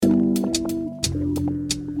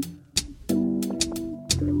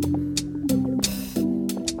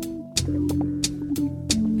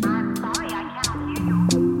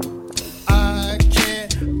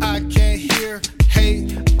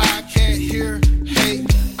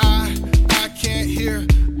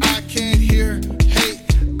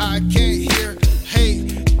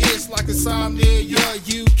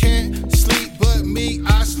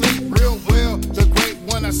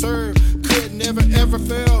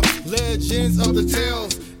legends of the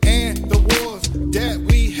tales and the wars that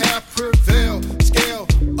we have prevailed. Scale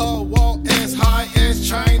a wall as high as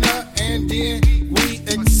China, and then we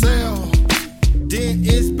excel. Then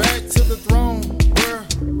it's back to the throne where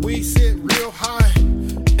we sit real high.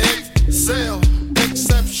 Excel,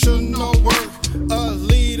 exceptional work, a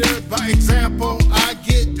leader by example. I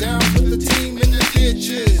get down with the team in the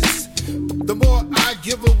ditches. The more I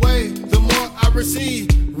give away, the more I receive.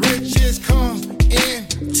 Riches come in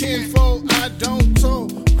tenfold. I don't so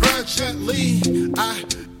grudgingly. I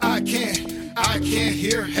can't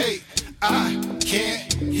hear hate. I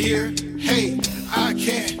can't hear hate. I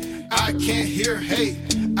can't hear hate.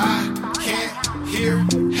 I can't hear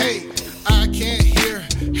hate. I can't hear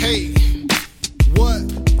hate. What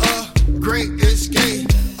a great escape.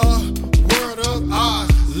 A world of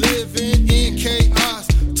odds, living in chaos,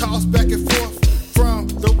 tossed back and forth from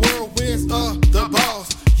the whirlwinds of the boss.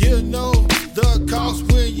 You know the cost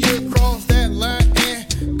when you cross that line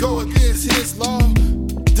and go against his law.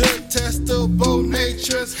 Detestable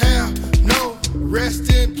natures have no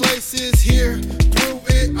resting places here. Through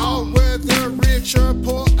it all, whether rich or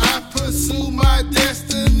poor, I pursue my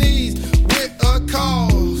destinies with a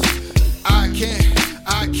cause. I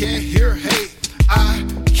can't hear hate. I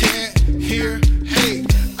can't hear hate.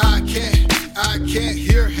 I can't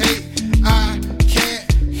hear hate. I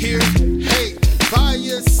can't hear hate. By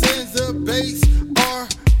your sins of base or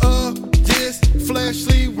of this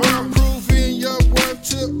fleshly world, proving your worth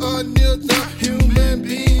to another human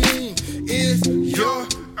being is your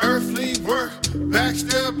earthly work.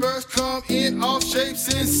 Backstabbers come in all shapes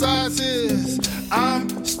and sizes.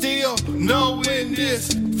 I'm still knowing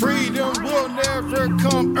this. Freedom will never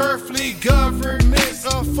come. Earthly governments,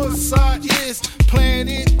 a facade is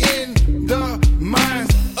planted in the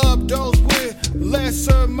minds of those with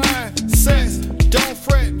lesser mindsets. Don't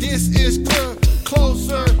fret, this is the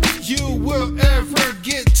closer you will ever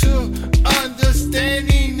get to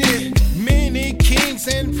understanding it. Many kings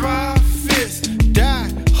and prophets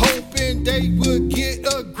died hoping they would get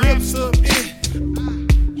a glimpse of it.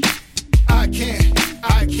 I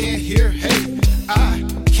can't hear hate. I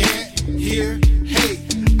can't hear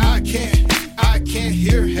hate. I can't hear hate. I can't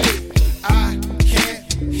hear hate. I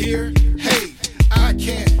can't hear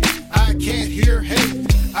hate.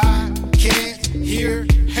 I can't hear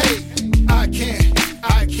hate.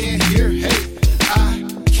 I can't hear hate. I can't hear hate. I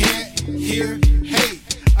can't hear hate.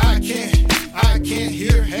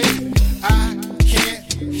 I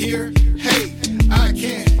can't hear hate.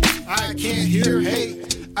 I can't hear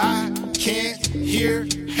hate. I can't hear